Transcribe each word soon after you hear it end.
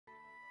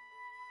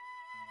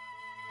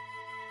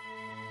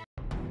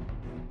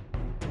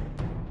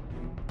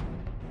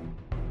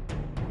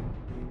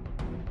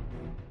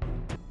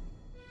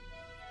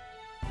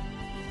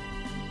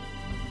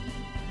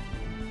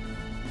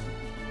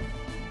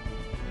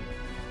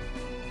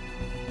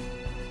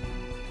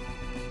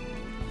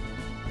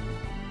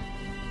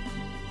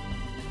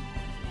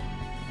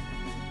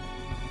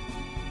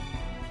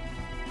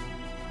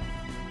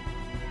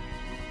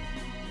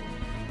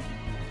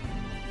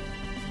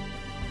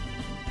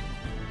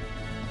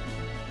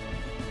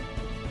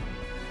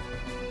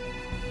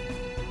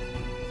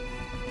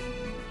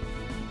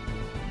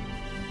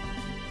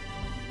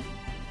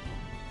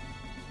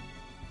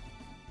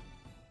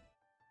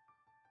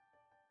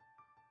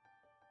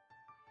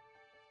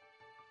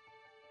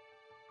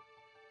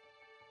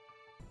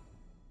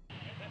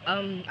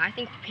I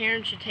think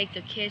parents should take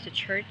their kids to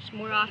church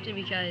more often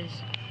because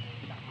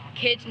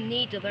kids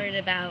need to learn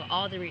about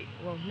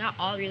well, not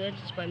all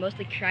religions, but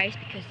mostly Christ,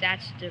 because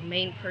that's the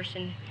main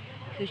person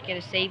who's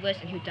going to save us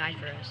and who died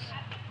for us.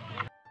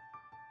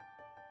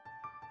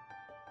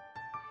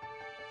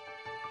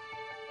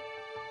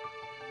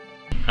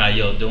 How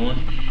y'all doing?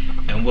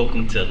 And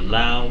welcome to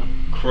Loud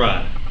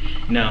Cry.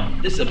 Now,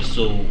 this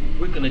episode,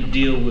 we're going to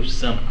deal with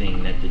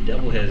something that the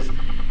devil has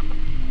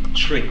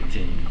tricked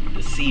and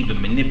deceived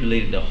and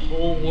manipulated the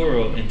whole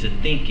world into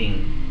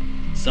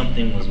thinking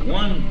something was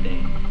one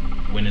thing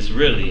when it's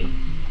really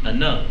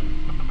another.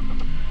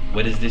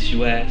 What is this,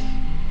 you ask?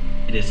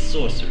 It is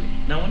sorcery.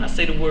 Now, when I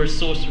say the word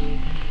sorcery,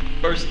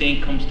 first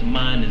thing comes to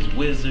mind is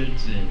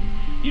wizards and,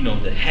 you know,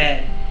 the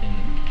hat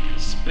and the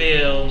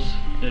spells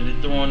that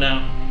are thrown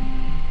out.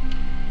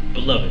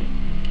 Beloved,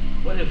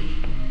 what if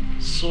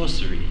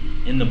sorcery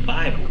in the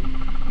Bible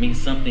means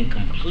something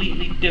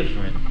completely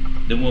different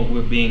than what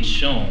we're being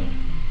shown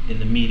in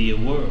the media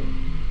world?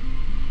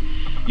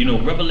 You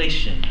know,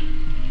 Revelation,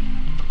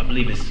 I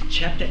believe it's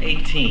chapter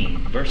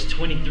 18, verse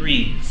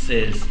 23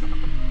 says,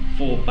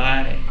 "For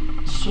by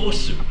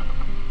sorcery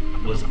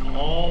was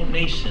all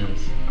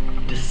nations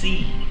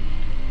deceived."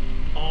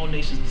 All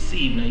nations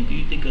deceived. Now,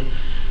 you think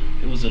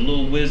it was a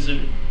little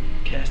wizard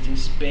casting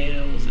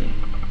spells and,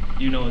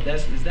 you know,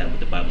 is that what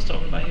the Bible's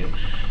talking about here?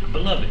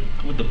 Beloved,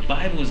 what the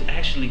Bible is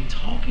actually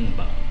talking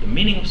about, the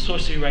meaning of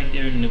sorcery right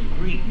there in the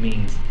Greek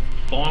means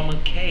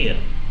pharmakeia.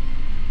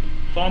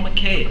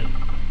 Pharmakeia.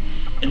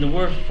 And the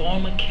word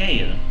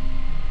pharmakeia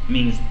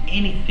means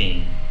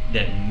anything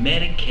that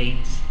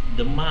medicates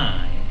the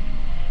mind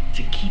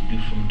to keep you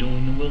from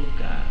doing the will of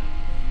God.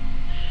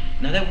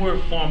 Now that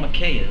word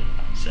pharmakeia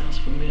sounds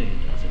familiar,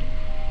 doesn't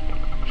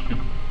it?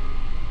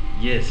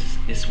 Yes,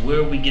 it's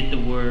where we get the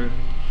word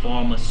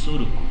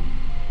pharmaceutical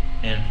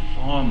and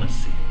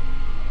pharmacy.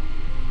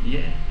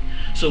 Yeah.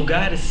 So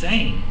God is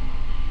saying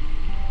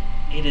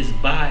it is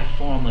by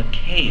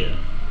pharmakeia,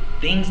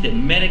 things that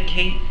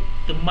medicate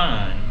the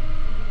mind,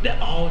 that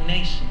all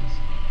nations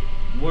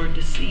were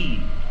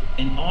deceived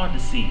and are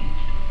deceived.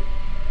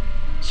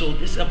 So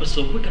this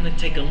episode, we're going to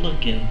take a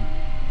look and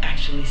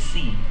actually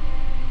see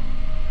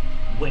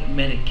what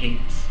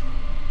medicates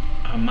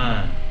our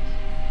minds.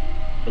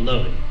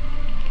 Beloved,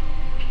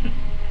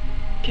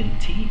 can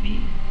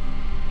TV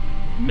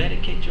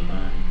medicate your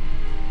mind?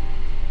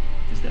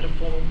 Is that a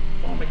form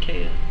of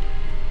pharmakeia?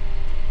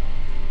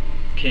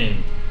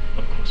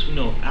 Of course we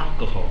know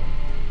alcohol.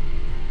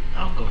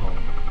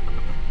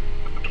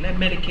 Can that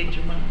medicate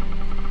your mind?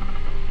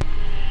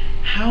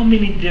 How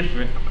many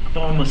different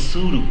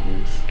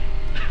pharmaceuticals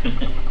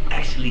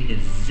actually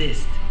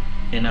exist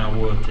in our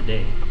world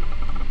today?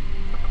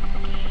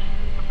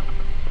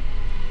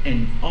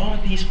 And are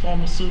these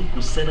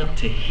pharmaceuticals set up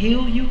to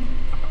heal you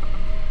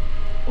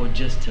or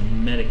just to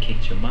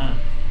medicate your mind?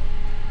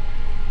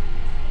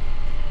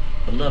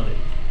 Beloved,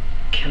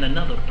 can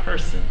another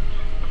person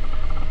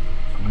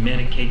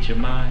medicate your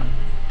mind?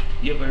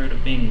 You ever heard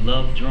of being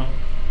love drunk?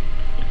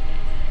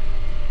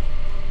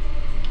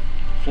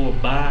 For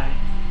by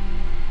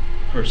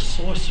her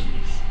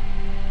sorceries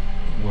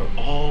were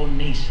all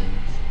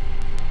nations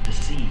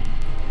deceived.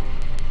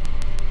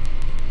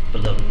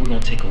 Beloved, we're going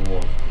to take a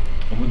walk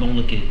and we're going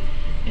to look at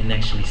and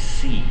actually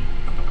see,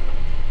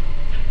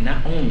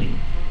 not only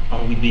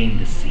are we being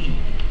deceived,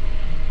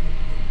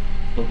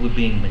 but we're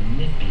being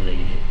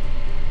manipulated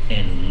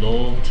and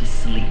lulled to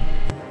sleep.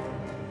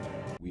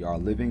 We are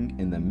living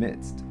in the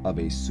midst of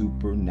a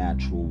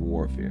supernatural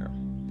warfare,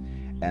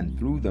 and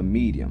through the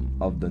medium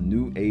of the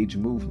New Age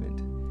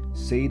movement,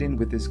 Satan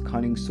with his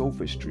cunning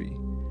sophistry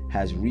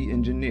has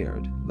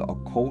re-engineered the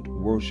occult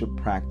worship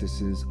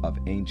practices of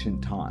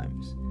ancient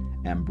times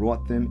and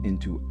brought them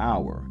into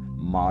our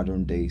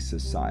modern-day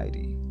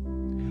society.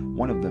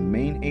 One of the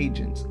main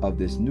agents of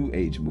this New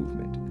Age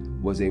movement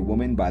was a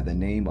woman by the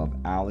name of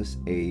Alice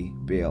A.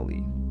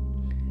 Bailey.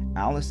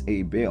 Alice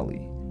A.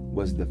 Bailey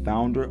was the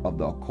founder of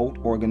the occult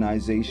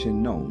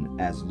organization known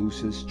as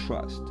Lucis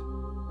Trust.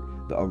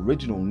 The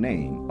original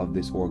name of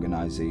this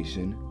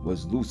organization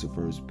was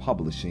Lucifer's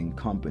Publishing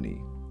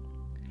Company.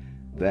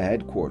 The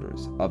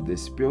headquarters of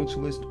this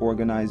spiritualist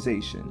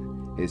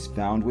organization is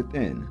found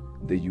within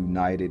the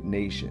United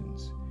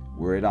Nations,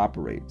 where it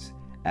operates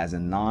as a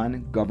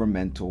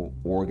non-governmental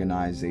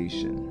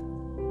organization.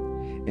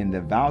 In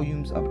the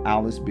volumes of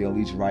Alice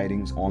Bailey's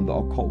writings on the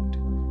occult,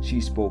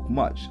 she spoke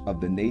much of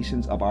the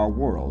nations of our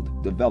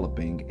world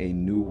developing a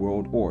new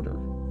world order,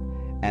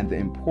 and the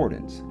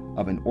importance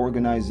of an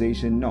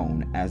organization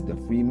known as the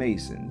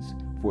Freemasons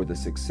for the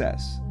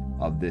success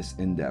of this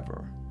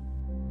endeavor.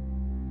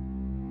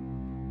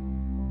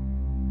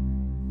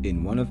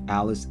 In one of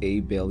Alice A.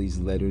 Bailey's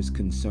letters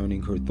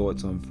concerning her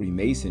thoughts on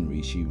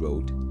Freemasonry, she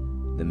wrote,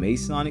 "The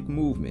Masonic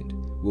movement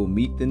will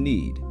meet the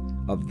need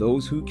of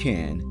those who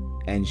can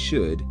and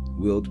should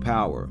wield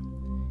power.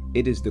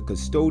 It is the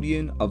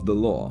custodian of the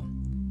law.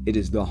 It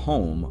is the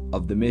home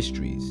of the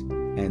mysteries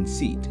and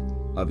seat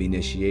of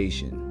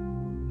initiation.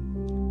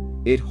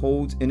 It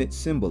holds in its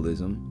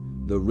symbolism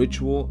the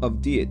ritual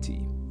of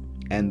deity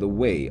and the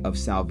way of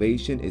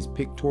salvation is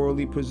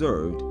pictorially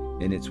preserved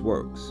in its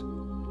works.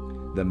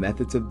 The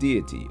methods of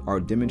deity are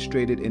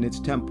demonstrated in its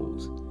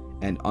temples,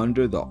 and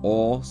under the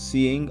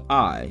all-seeing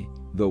eye,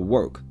 the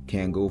work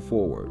can go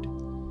forward.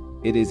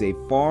 It is a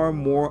far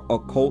more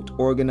occult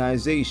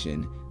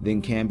organization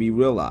than can be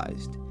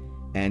realized,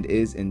 and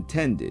is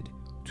intended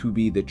to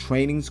be the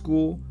training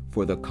school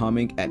for the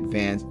coming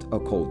advanced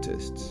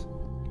occultists.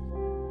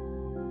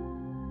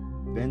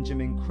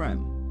 Benjamin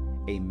Creme,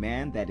 a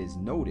man that is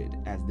noted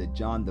as the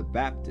John the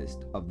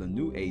Baptist of the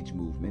New Age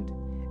movement,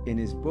 in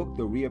his book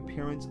The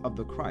Reappearance of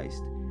the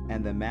Christ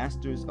and the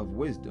Masters of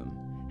Wisdom,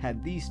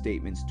 had these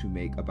statements to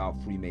make about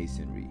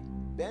Freemasonry.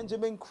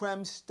 Benjamin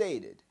Creme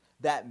stated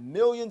that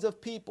millions of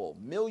people,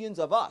 millions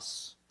of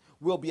us,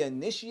 will be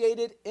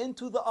initiated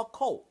into the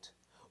occult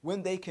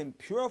when they can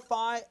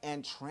purify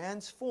and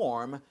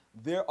transform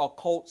their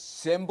occult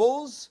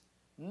symbols,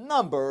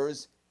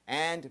 numbers,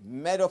 and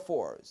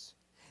metaphors.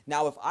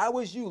 Now, if I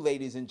was you,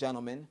 ladies and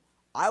gentlemen,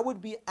 I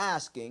would be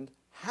asking,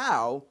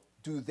 how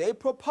do they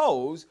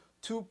propose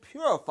to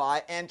purify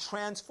and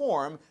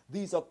transform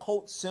these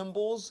occult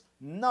symbols,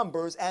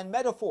 numbers, and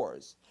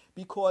metaphors?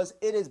 Because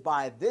it is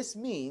by this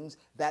means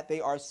that they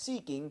are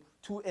seeking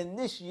to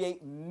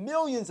initiate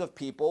millions of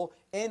people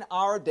in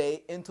our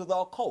day into the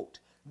occult.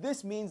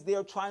 This means they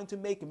are trying to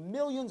make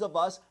millions of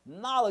us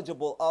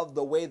knowledgeable of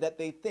the way that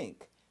they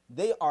think.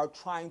 They are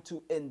trying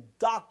to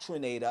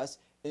indoctrinate us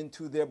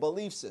into their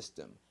belief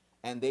system.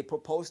 And they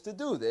propose to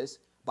do this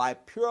by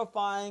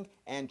purifying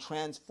and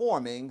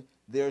transforming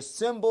their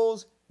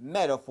symbols,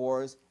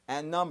 metaphors,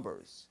 and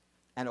numbers.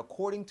 And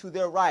according to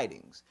their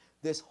writings,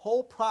 this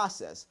whole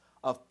process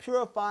of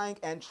purifying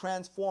and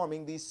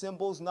transforming these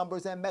symbols,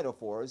 numbers, and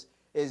metaphors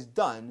is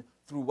done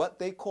through what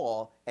they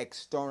call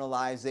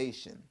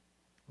externalization.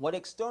 What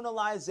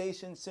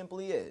externalization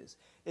simply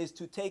is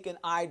to take an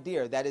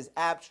idea that is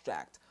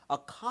abstract, a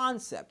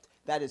concept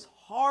that is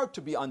hard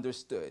to be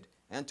understood,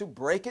 and to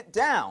break it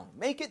down,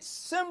 make it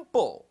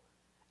simple,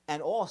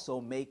 and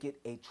also make it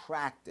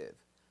attractive,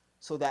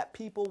 so that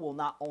people will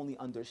not only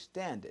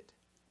understand it,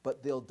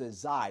 but they'll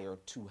desire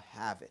to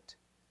have it.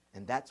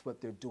 And that's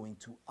what they're doing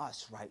to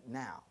us right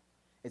now.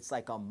 It's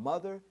like a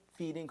mother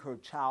feeding her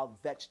child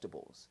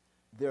vegetables.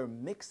 They're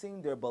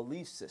mixing their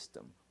belief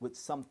system with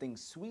something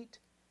sweet,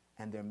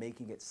 and they're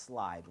making it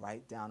slide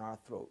right down our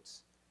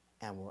throats.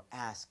 And we're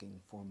asking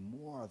for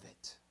more of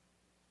it.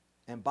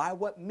 And by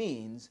what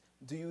means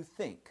do you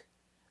think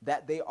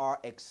that they are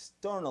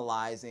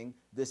externalizing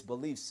this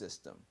belief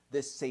system,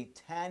 this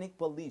satanic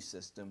belief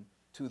system,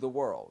 to the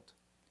world?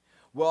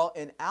 Well,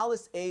 in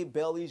Alice A.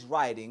 Bailey's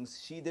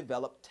writings, she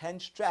developed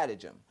 10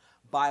 stratagems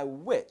by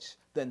which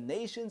the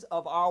nations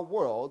of our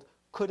world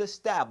could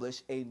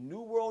establish a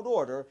new world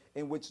order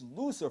in which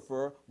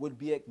Lucifer would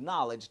be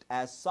acknowledged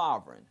as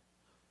sovereign.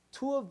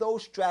 2 of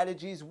those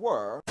strategies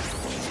were: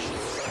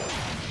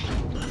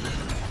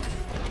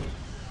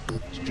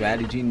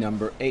 strategy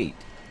number 8,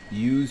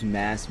 use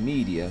mass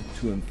media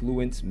to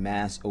influence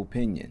mass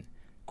opinion.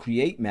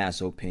 Create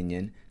mass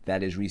opinion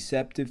that is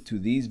receptive to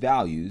these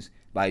values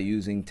by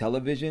using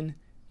television,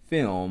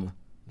 film,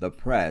 the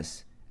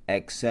press,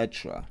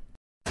 etc.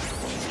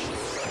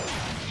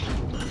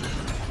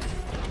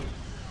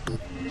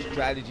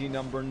 Strategy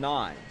number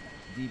 9,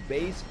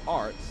 debase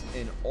arts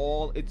in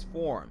all its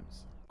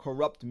forms.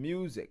 Corrupt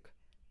music,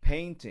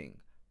 painting,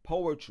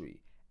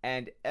 poetry,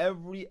 and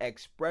every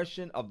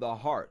expression of the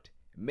heart.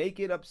 Make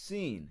it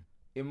obscene,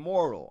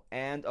 immoral,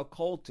 and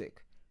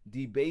occultic.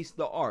 Debase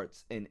the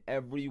arts in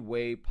every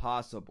way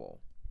possible.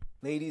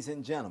 Ladies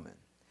and gentlemen,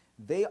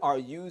 they are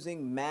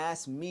using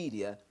mass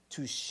media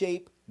to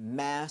shape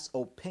mass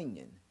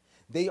opinion.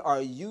 They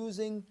are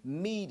using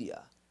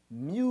media,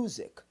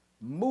 music,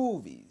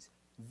 movies,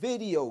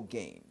 video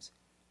games,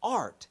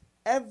 art,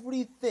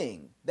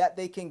 everything that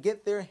they can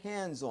get their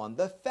hands on,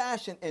 the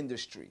fashion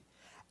industry,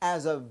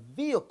 as a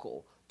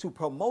vehicle to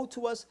promote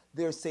to us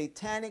their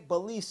satanic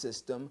belief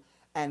system,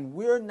 and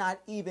we're not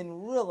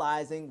even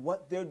realizing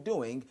what they're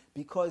doing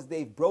because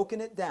they've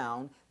broken it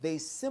down, they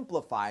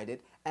simplified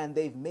it, and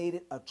they've made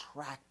it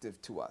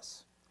attractive to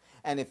us.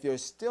 And if you're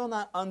still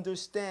not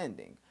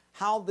understanding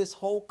how this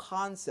whole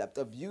concept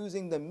of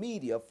using the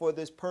media for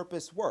this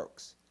purpose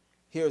works,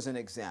 here's an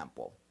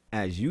example.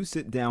 As you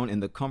sit down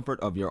in the comfort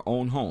of your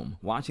own home,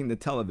 watching the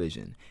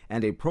television,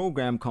 and a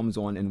program comes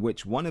on in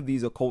which one of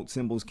these occult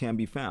symbols can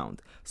be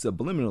found,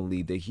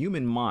 subliminally the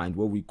human mind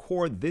will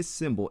record this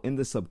symbol in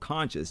the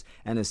subconscious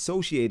and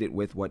associate it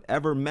with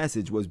whatever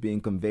message was being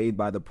conveyed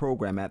by the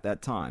program at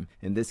that time.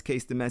 In this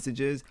case, the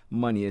message is,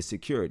 money is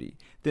security.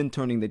 Then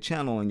turning the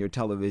channel on your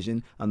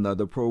television,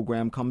 another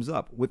program comes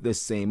up with the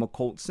same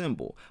occult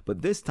symbol,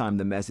 but this time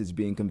the message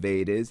being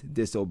conveyed is,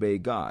 disobey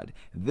God.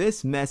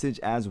 This message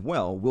as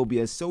well will be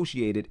associated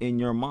in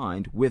your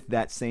mind with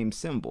that same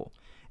symbol.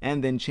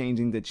 And then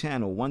changing the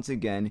channel, once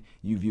again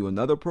you view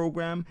another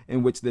program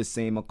in which the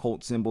same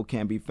occult symbol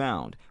can be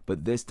found,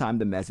 but this time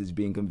the message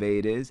being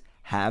conveyed is,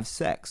 have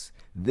sex.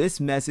 This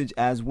message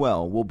as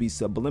well will be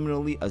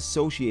subliminally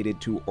associated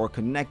to or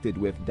connected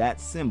with that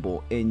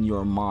symbol in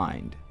your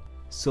mind.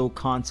 So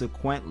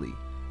consequently,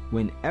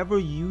 whenever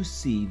you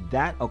see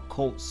that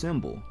occult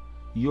symbol,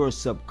 your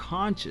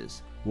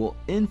subconscious will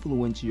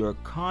influence your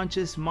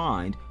conscious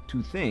mind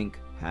to think,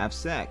 have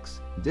sex,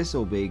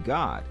 disobey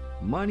God,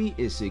 money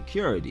is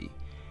security,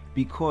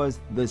 because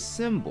the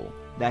symbol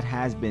that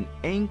has been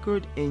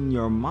anchored in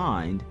your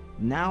mind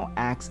now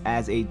acts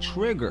as a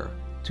trigger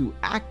to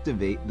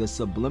activate the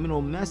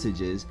subliminal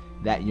messages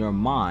that your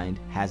mind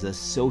has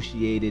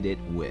associated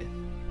it with.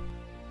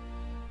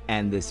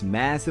 And this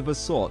massive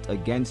assault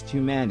against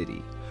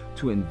humanity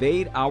to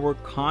invade our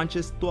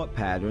conscious thought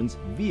patterns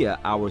via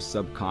our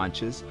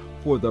subconscious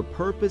for the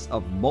purpose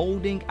of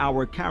molding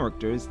our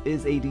characters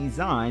is a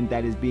design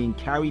that is being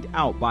carried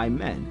out by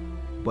men,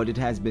 but it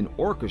has been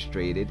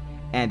orchestrated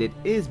and it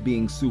is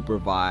being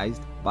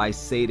supervised by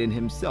Satan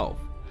himself.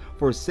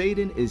 For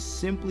Satan is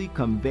simply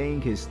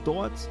conveying his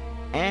thoughts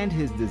and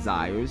his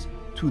desires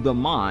to the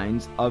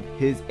minds of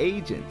his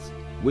agents,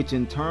 which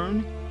in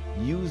turn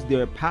use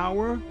their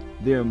power,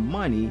 their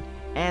money,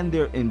 and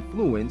their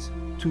influence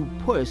to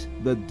push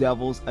the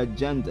devil's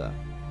agenda.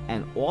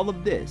 And all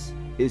of this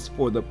is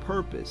for the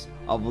purpose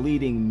of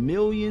leading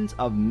millions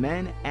of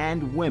men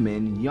and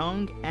women,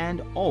 young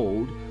and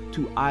old,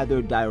 to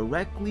either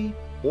directly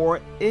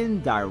or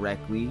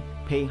indirectly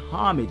pay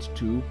homage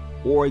to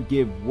or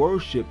give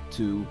worship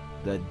to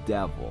the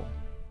devil.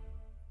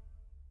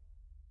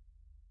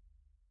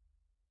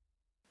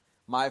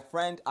 My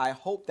friend, I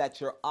hope that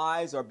your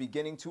eyes are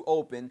beginning to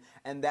open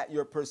and that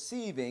you're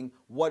perceiving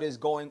what is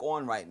going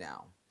on right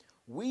now.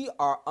 We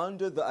are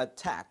under the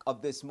attack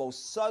of this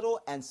most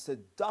subtle and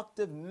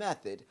seductive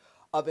method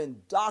of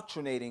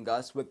indoctrinating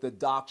us with the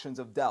doctrines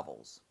of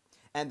devils.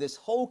 And this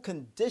whole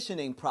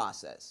conditioning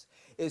process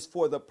is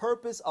for the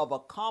purpose of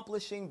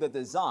accomplishing the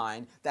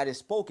design that is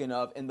spoken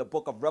of in the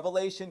book of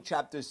Revelation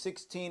chapter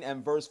 16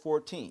 and verse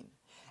 14.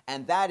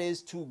 And that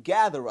is to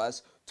gather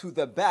us to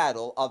the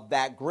battle of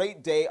that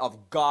great day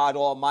of God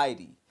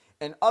Almighty.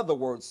 In other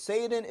words,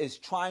 Satan is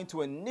trying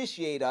to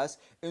initiate us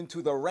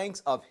into the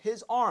ranks of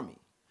his army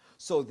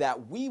so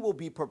that we will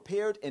be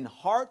prepared in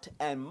heart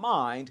and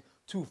mind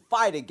to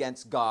fight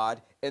against God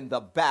in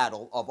the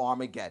battle of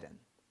Armageddon.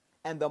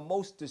 And the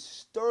most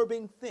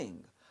disturbing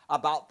thing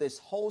about this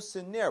whole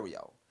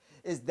scenario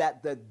is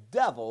that the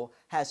devil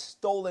has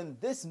stolen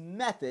this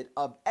method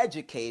of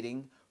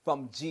educating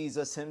from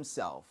Jesus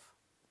himself.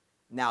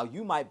 Now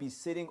you might be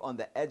sitting on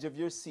the edge of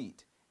your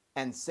seat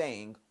and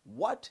saying,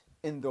 what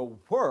in the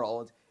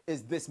world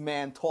is this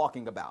man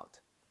talking about?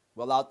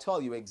 Well, I'll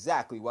tell you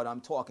exactly what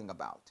I'm talking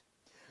about.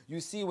 You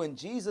see, when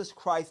Jesus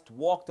Christ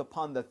walked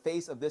upon the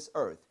face of this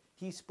earth,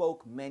 he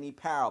spoke many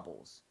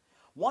parables.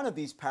 One of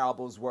these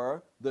parables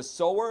were the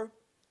sower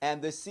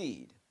and the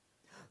seed.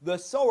 The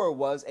sower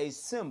was a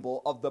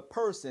symbol of the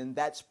person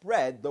that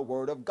spread the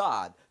word of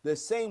God, the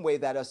same way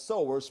that a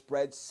sower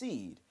spreads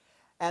seed.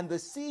 And the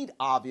seed,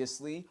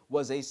 obviously,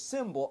 was a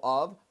symbol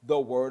of the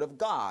word of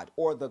God,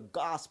 or the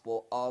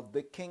gospel of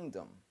the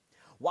kingdom.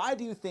 Why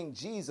do you think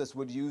Jesus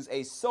would use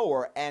a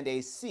sower and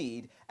a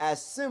seed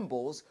as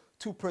symbols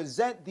to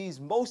present these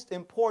most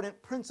important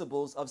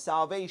principles of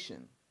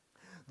salvation?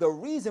 The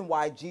reason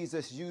why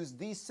Jesus used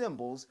these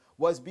symbols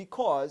was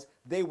because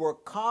they were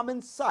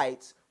common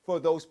sights for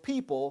those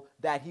people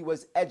that he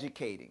was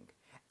educating.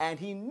 And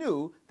he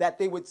knew that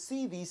they would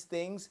see these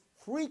things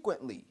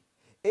frequently.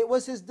 It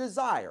was his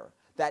desire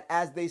that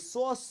as they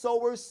saw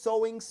sowers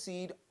sowing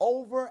seed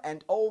over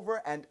and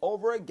over and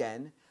over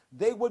again,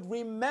 they would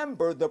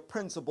remember the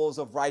principles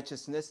of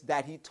righteousness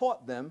that he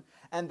taught them,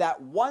 and that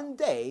one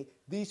day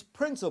these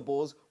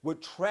principles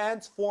would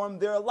transform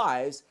their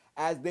lives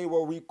as they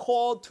were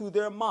recalled to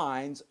their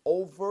minds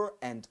over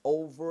and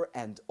over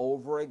and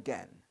over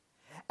again.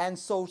 And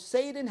so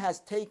Satan has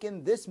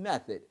taken this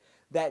method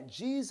that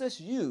Jesus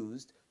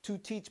used to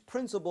teach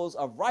principles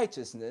of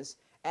righteousness,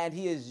 and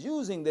he is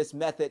using this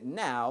method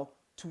now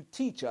to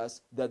teach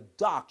us the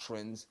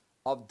doctrines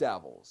of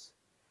devils.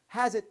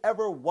 Has it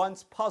ever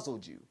once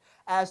puzzled you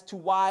as to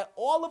why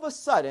all of a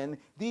sudden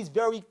these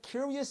very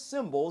curious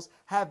symbols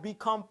have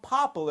become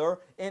popular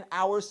in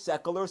our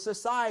secular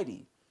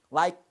society,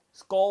 like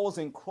skulls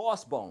and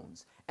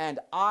crossbones and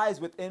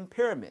eyes within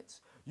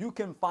pyramids? You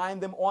can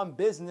find them on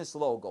business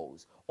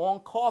logos, on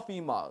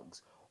coffee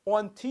mugs,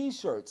 on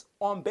t-shirts,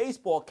 on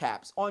baseball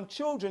caps, on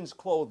children's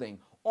clothing,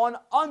 on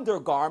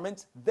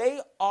undergarments.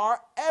 They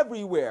are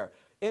everywhere.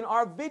 In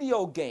our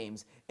video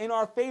games, in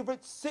our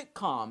favorite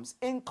sitcoms,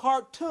 in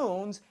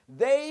cartoons,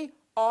 they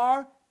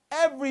are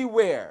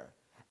everywhere.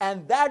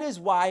 And that is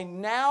why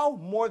now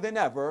more than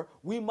ever,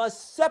 we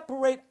must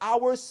separate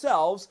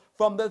ourselves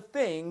from the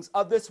things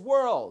of this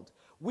world.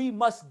 We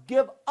must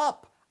give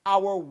up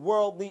our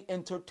worldly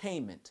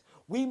entertainment.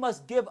 We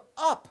must give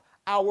up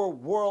our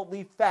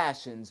worldly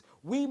fashions.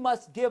 We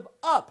must give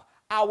up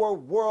our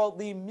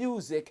worldly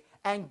music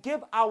and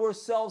give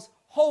ourselves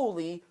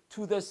wholly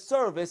to the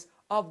service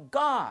of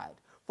God.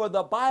 For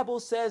the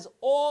Bible says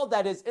all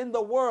that is in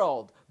the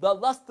world, the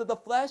lust of the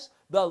flesh,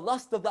 the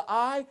lust of the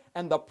eye,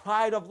 and the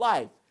pride of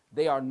life,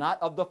 they are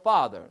not of the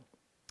Father.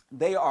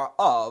 They are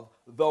of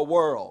the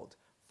world.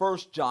 1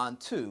 John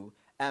 2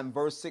 and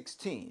verse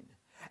 16.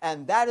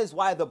 And that is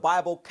why the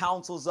Bible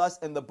counsels us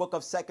in the book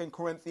of 2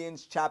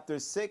 Corinthians chapter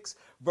 6,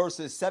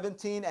 verses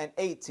 17 and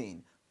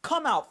 18.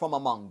 Come out from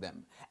among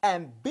them,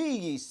 and be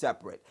ye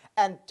separate,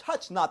 and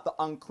touch not the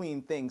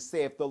unclean things,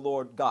 saith the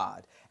Lord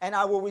God. And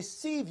I will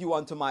receive you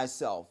unto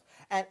myself,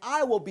 and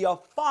I will be a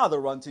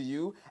father unto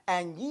you,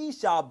 and ye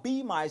shall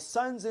be my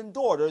sons and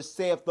daughters,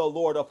 saith the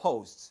Lord of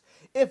hosts.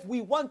 If we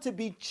want to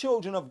be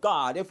children of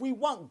God, if we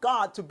want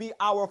God to be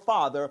our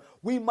Father,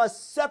 we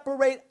must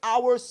separate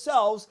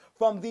ourselves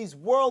from these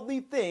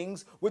worldly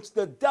things which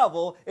the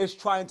devil is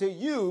trying to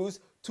use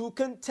to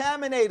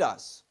contaminate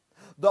us.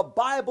 The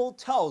Bible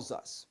tells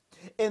us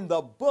in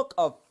the book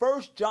of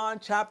 1 John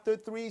chapter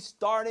 3,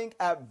 starting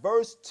at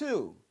verse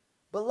 2,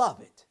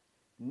 Beloved,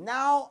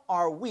 now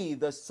are we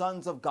the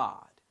sons of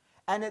God,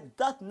 and it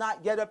doth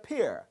not yet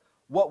appear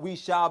what we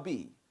shall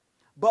be.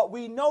 But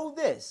we know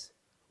this,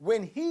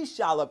 when he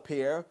shall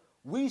appear,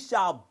 we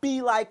shall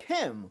be like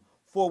him,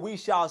 for we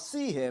shall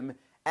see him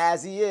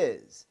as he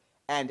is.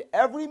 And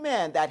every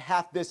man that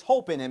hath this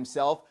hope in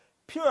himself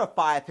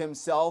purifieth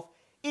himself,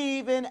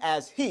 even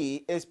as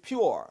he is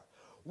pure.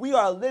 We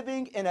are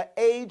living in an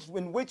age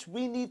in which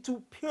we need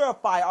to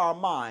purify our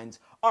minds,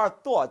 our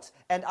thoughts,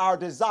 and our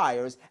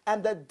desires,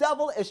 and the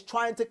devil is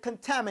trying to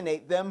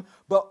contaminate them.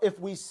 But if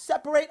we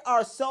separate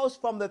ourselves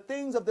from the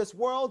things of this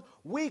world,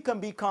 we can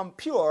become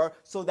pure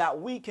so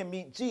that we can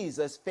meet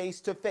Jesus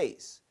face to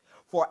face.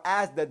 For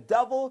as the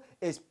devil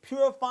is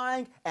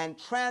purifying and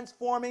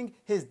transforming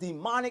his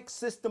demonic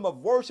system of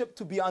worship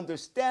to be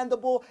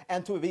understandable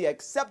and to be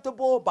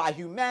acceptable by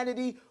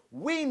humanity,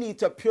 we need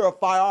to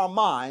purify our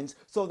minds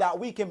so that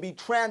we can be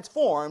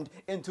transformed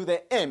into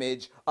the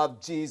image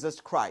of Jesus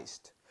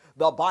Christ.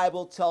 The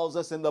Bible tells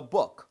us in the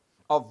book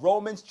of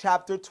Romans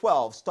chapter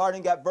 12,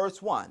 starting at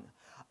verse 1,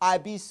 I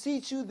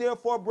beseech you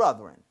therefore,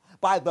 brethren,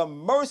 by the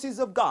mercies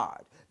of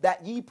God,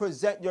 that ye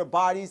present your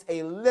bodies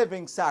a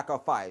living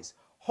sacrifice,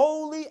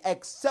 wholly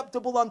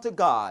acceptable unto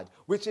God,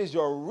 which is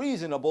your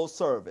reasonable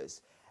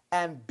service.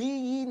 And be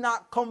ye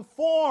not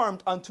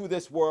conformed unto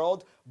this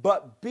world,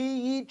 but be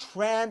ye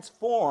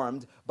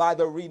transformed by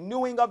the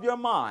renewing of your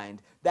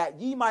mind, that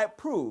ye might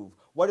prove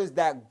what is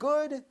that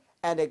good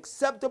and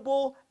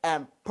acceptable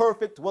and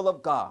perfect will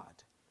of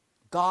God.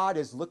 God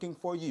is looking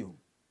for you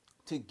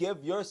to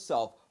give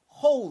yourself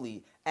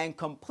wholly and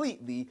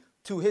completely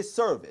to his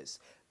service,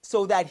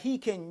 so that he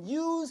can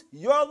use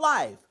your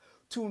life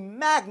to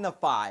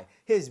magnify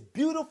his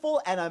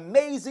beautiful and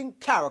amazing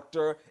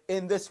character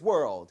in this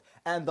world.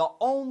 And the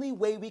only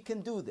way we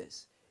can do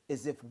this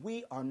is if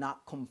we are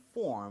not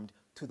conformed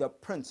to the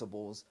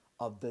principles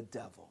of the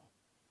devil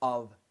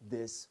of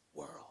this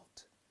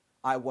world.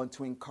 I want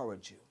to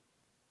encourage you.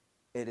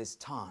 It is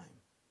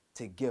time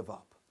to give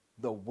up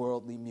the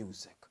worldly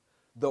music,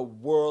 the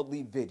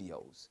worldly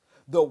videos,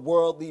 the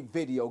worldly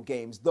video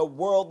games, the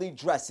worldly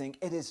dressing.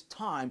 It is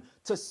time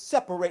to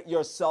separate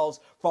yourselves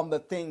from the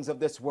things of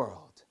this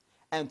world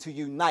and to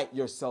unite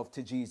yourself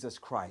to Jesus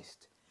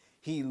Christ.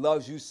 He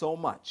loves you so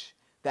much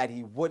that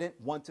he wouldn't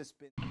want to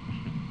spend.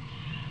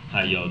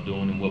 How y'all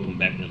doing, and welcome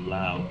back to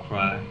Loud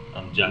Cry.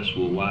 I'm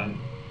Joshua Wiley.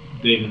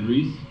 David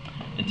Ries.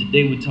 And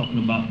today we're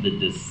talking about the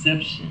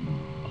deception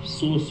of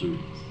sorceries.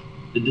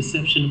 The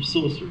deception of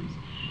sorceries.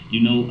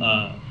 You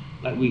know,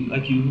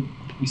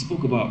 we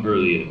spoke about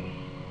earlier,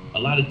 a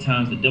lot of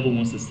times the devil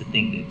wants us to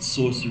think that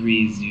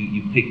sorceries,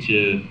 you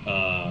picture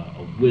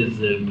a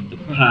wizard with the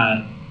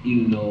pot,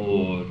 you know,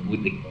 or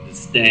with the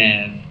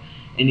staff,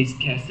 and he's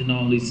casting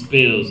all these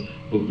spells.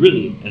 But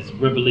really, as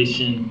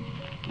Revelation,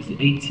 is it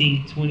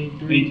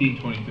 18:23?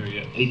 18:23,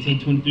 yes.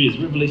 18:23, as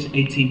Revelation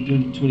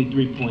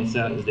 18:23 points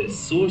out, is that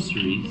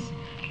sorceries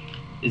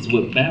is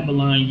what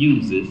Babylon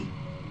uses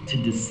to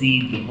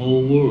deceive the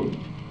whole world.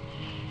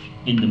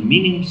 And the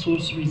meaning of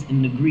sorceries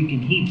in the Greek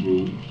and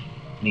Hebrew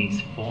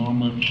means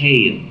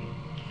pharmakeia.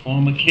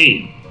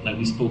 Pharmakeia, like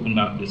we've spoken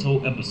about this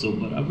whole episode,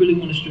 but I really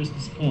want to stress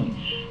this point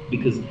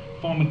because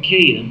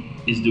pharmakeia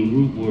is the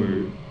root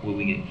word where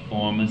we get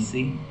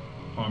pharmacy,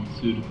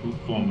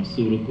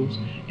 pharmaceuticals,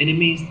 and it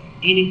means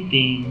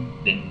anything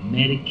that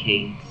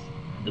medicates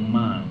the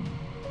mind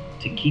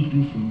to keep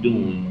you from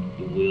doing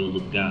the will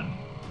of God.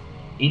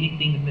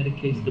 Anything that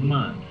medicates the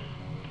mind.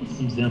 What's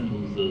some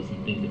examples of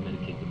some things that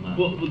medicate the mind?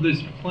 Well,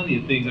 there's plenty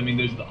of things. I mean,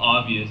 there's the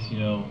obvious, you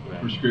know,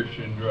 right.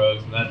 Prescription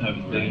drugs and that type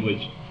of thing, Right.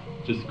 which,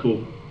 just a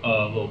cool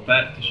little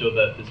fact to show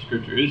that the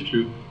scripture is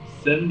true,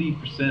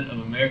 70% of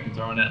Americans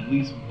are on at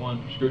least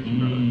one prescription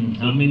drug.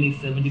 How many?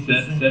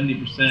 70%?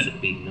 70%. That's a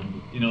big number.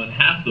 You know, and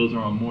half those are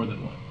on more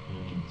than one.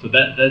 So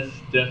that's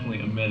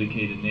definitely a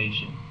medicated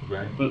nation.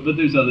 Right. But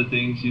there's other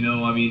things, you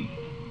know, I mean,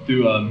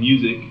 through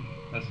music,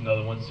 that's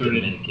another one.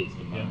 Certain medicates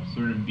the mind. Yeah,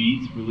 certain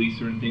beats release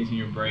certain things in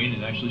your brain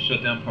and actually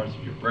shut down parts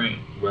of your brain.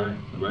 Right,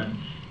 right.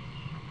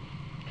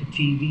 Could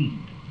TV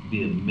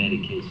be a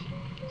medication?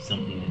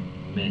 Something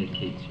that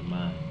medicates your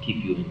mind,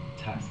 keep you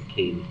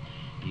intoxicated.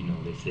 You know,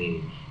 they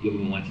say you ever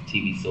been watching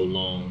TV so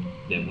long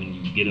that when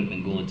you get up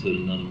and go into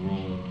another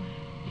room,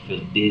 you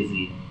feel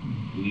dizzy.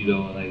 You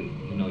know, like,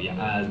 you know, your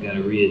eyes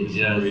gotta readjust.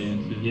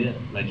 Disoriented. Yeah,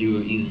 like you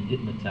were even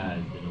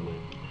hypnotized in a way.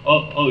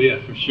 Oh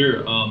yeah, for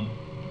sure.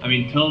 I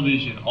mean,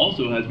 television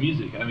also has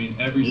music. I mean,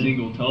 every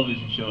single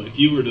television show. If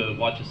you were to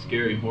watch a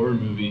scary horror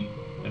movie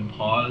and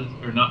pause,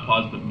 or not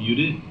pause, but mute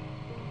it,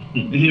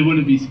 it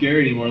wouldn't be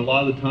scary anymore. A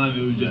lot of the time,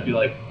 it would just be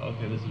like,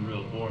 okay, this is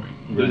real boring.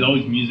 There's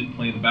always music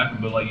playing in the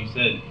background, but like you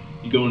said,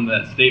 you go into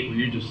that state where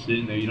you're just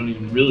sitting there, you don't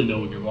even really know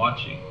what you're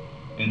watching,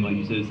 and like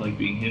you said, it's like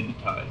being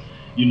hypnotized.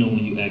 You know, when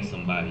you ask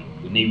somebody,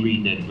 when they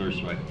read that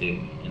verse right there,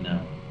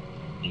 and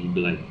you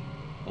be like,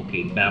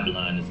 okay,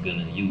 Babylon is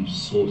gonna use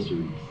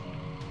sorceries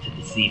to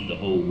deceive the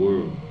whole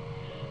world.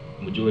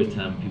 Majority of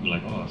the time, people are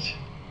like, oh,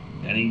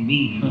 that ain't me.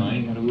 You know, I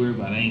ain't gotta worry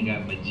about it. I ain't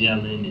got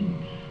Magellan and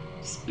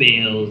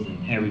spells and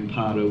Harry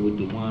Potter with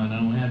the wand. I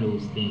don't have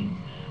those things.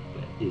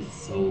 But it's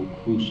so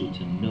crucial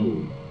to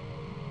know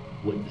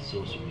what the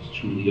sorceries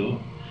truly are.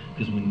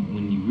 Because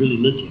when you really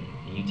look at it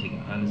and you take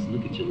an honest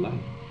look at your life,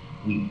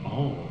 we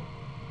all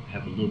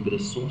have a little bit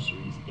of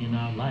sorceries in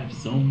our life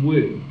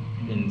somewhere,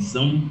 in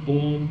some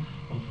form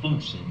or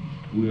function.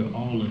 We're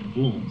all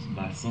influenced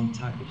by some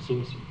type of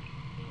sorcery.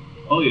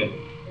 Oh yeah,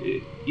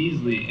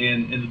 easily.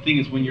 And the thing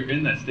is, when you're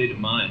in that state of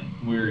mind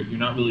where you're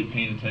not really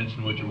paying attention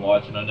to what you're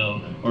watching, I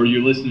know, or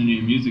you're listening to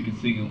your music and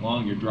singing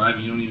along, you're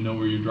driving, you don't even know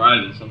where you're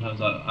driving.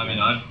 Sometimes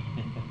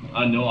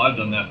I know I've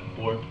done that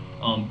before.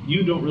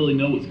 You don't really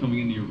know what's coming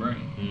into your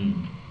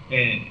brain,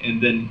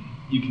 and then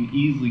you can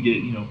easily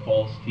get, you know,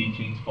 false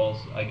teachings,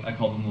 I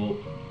call them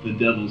the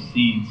devil's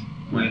seeds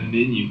planted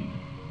in you.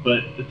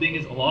 But the thing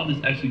is, a lot of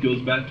this actually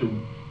goes back to,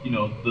 you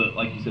know,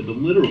 like you said, the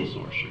literal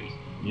sorceries.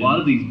 A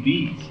lot of these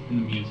beats in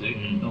the music,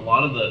 and a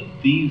lot of the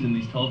themes in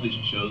these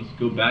television shows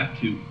go back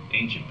to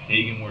ancient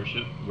pagan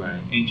worship,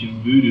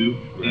 ancient voodoo,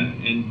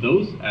 and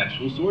those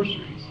actual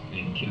sorceries.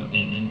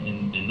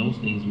 And those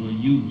things were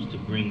used to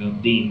bring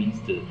up demons,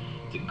 to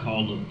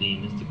call up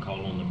demons, to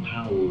call on the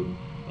power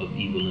of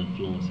evil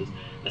influences.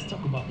 Let's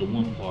talk about the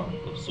one part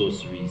of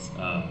sorceries.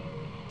 I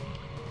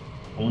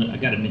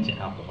got to mention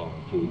alcohol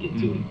before we get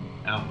to it.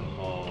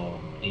 Alcohol,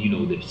 and you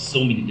know, there's so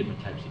many different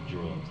types of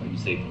drugs, like you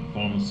say, from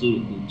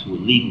pharmaceutical to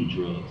illegal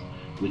drugs,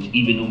 which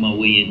even on my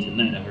way in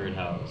tonight, I heard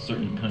how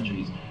certain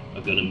countries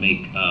are gonna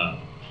make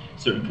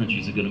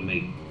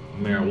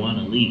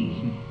marijuana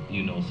legal,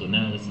 you know, so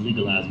now let's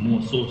legalize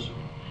more sorcery,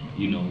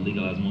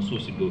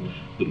 but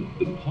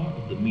the part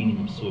of the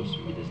meaning of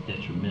sorcery that's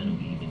detrimental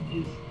even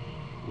is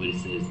what it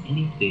says: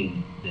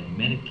 anything that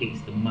medicates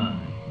the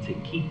mind to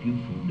keep you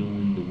from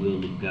doing the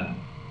will of God.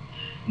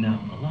 Now,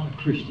 a lot of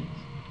Christians,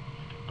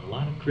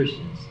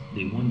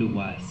 they wonder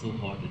why it's so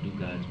hard to do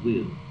God's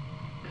will.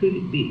 Could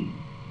it be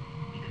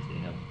because they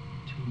have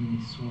too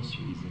many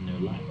sorceries in their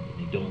life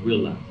and they don't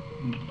realize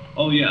it?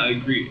 Oh yeah, I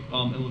agree.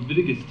 In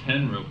Leviticus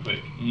 10, real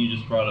quick, and you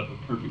just brought up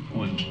a perfect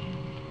point.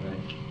 Right.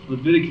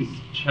 Leviticus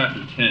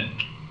chapter 10.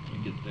 Let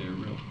me get there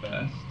real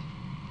fast.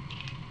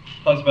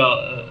 Talks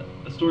about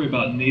a story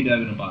about Nadab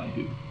and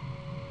Abihu,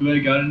 who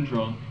had gotten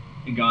drunk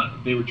and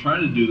they were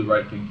trying to do the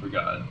right thing for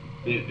God.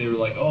 They were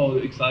like, oh,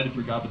 excited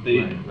for God, but they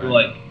were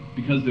like,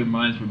 because their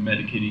minds were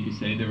medicated, you could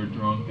say, they were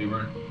drunk, they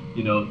weren't,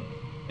 you know,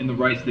 in the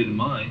right state of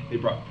mind, they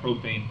brought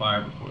profane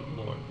fire before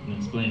the Lord. And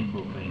explain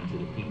profane to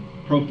the people.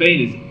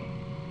 Profane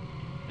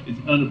is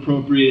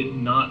inappropriate,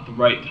 not the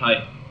right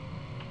type.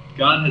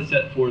 God had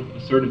set forth a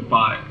certain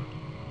fire.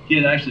 He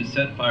had actually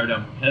sent fire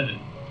down from heaven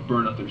to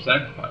burn up their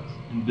sacrifice.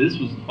 And this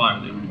was the fire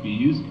they were to be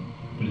using.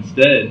 But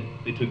instead,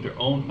 they took their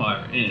own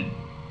fire in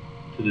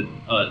to the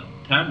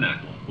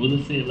tabernacle. Well,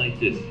 let's say it like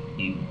this,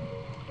 even.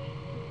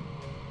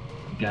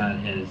 God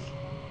has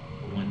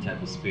one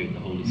type of spirit, the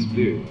Holy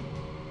Spirit.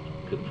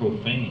 Could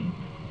profane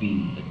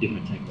be a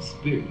different type of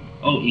spirit?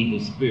 Evil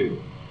spirit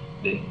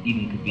that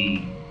even could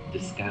be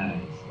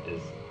disguised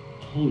as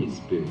Holy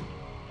Spirit.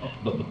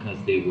 But because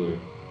they were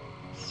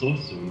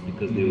sorcery,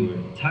 because they were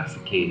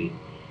intoxicated,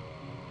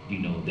 you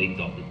know, they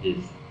thought that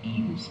this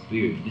evil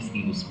spirit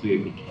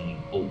became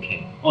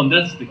okay. Oh, and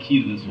that's the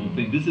key to this whole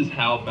thing. This is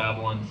how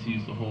Babylon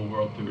deceives the whole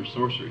world through her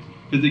sorceries.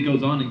 Because it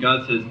goes on and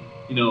God says,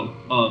 you know,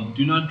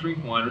 do not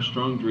drink wine or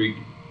strong drink,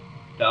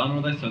 thou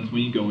nor thy sons,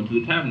 when you go into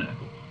the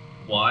tabernacle.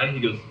 Why? He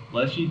goes,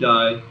 lest ye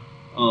die.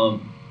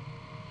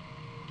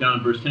 Down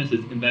in verse 10 it says,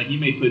 and that ye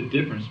may put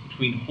difference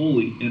between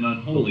holy and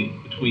unholy,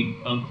 between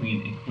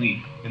unclean and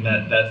clean. And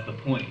that's the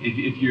point.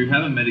 If you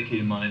have a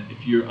medicated mind,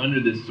 if you're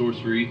under this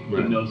sorcery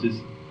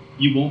hypnosis,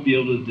 you won't be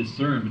able to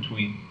discern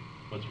between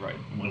what's right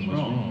and what's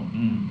wrong.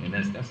 And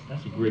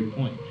that's a great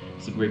point.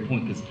 It's a great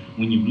point, because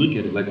when you look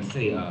at it, like I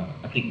say,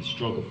 I think the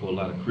struggle for a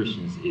lot of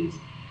Christians is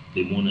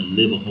they want to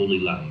live a holy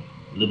life,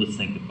 live a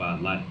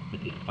sanctified life,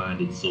 but they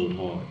find it so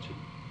hard to.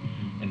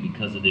 And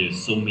because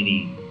there's so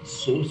many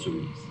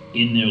sorceries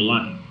in their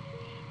life,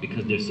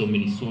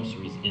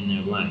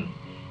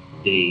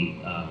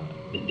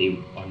 that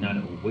they are not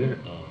aware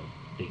of,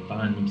 they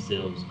find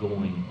themselves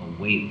going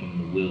away from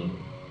the will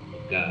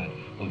of God,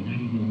 or not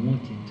even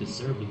wanting to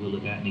serve the will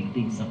of God, and they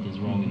think something's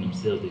wrong in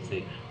themselves. They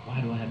say,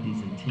 why do I have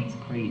these intense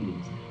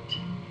cravings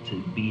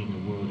to be in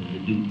the world and to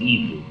do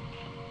evil?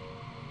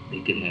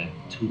 They could have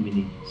too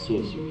many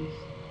sorceries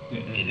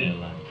in their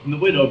life. And the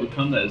way to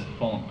overcome that is to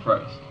follow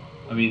Christ.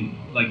 I mean,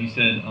 like you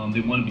said,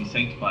 they want to be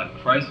sanctified.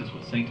 Christ is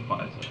what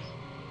sanctifies us.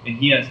 And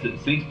he has to,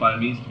 sanctified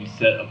means to be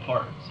set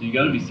apart. So you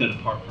got to be set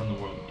apart from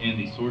the world and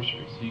these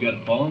sorceries. So you got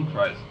to follow in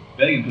Christ,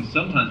 beg him, because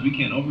sometimes we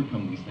can't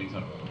overcome these things.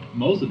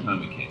 Most of the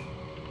time we can't.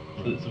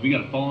 So we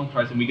got to follow in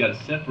Christ, and we got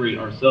to separate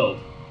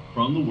ourselves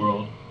from the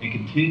world and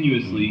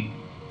continuously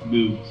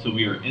move so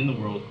we are in the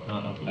world,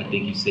 not of the world. I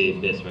think you say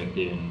it best right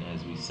there, and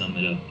as we sum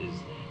it up, is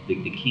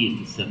the key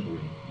is to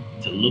separate,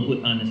 to look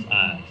with honest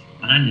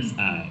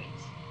eyes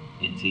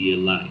into your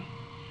life,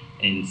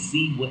 and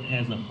see what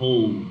has a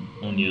hold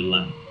on your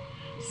life.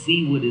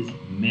 See what is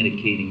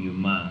medicating your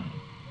mind.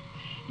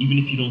 Even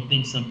if you don't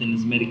think something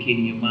is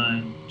medicating your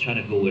mind, try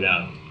to go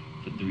without it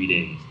for 3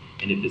 days.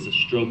 And if it's a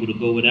struggle to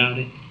go without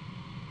it,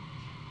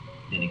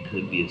 then it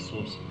could be a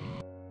sorcery.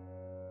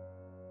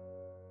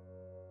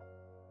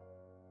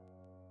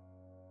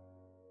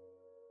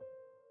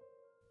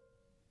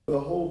 The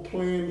whole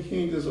plan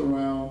hinges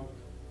around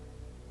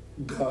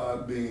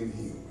God being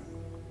human.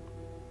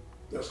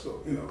 That's the,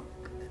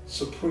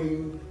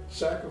 supreme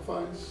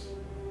sacrifice.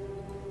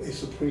 A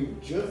supreme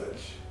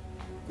judge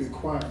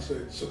requires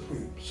a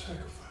supreme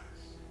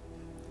sacrifice.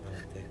 I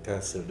like that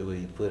concept, the way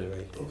you put it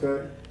right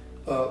there.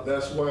 Okay?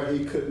 That's why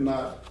he could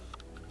not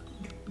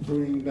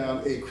bring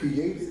down a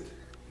created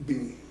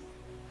being.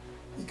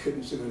 He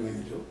couldn't send an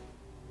angel.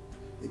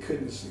 He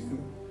couldn't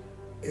send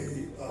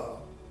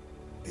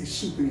a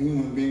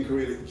superhuman being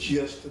created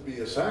just to be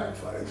a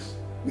sacrifice.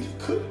 He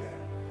could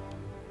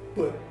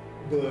have.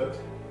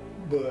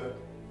 But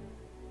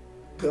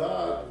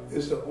God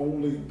is the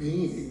only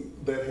being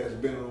that has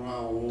been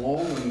around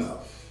long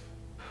enough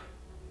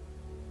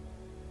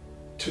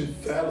to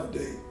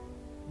validate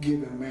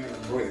giving man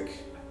a break.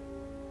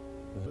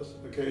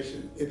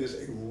 Justification, it is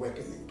a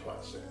reckoning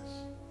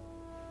process.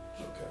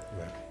 Okay?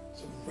 Right.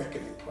 It's a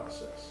reckoning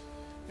process.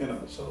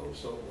 So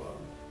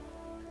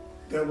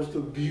that was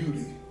the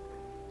beauty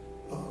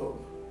of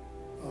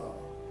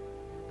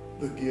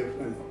the gift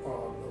and the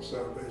art of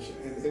salvation.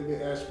 And every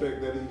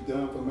aspect that he's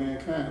done for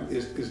mankind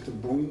is to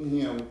bring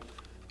him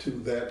to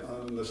that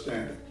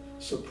understanding.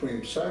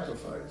 Supreme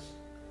sacrifice,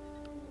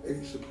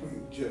 a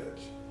supreme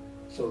judge.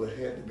 So there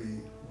had to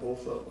be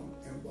both of them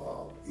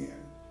involved in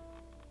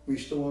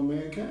restoring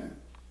mankind.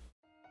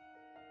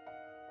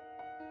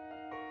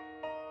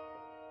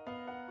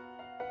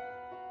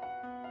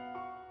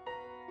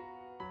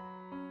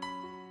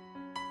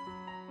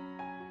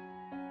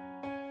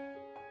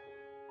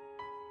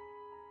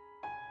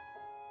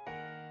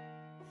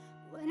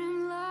 When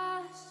I'm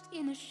lost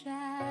in the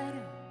shadows,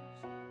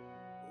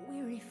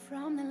 weary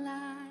from the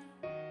lies,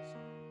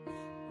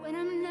 when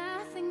I'm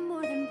nothing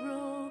more than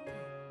broken,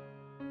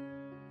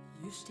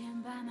 you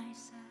stand by my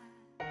side.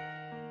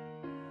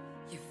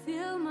 You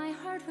fill my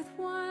heart with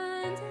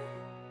wonder,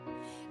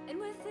 and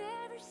with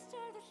every step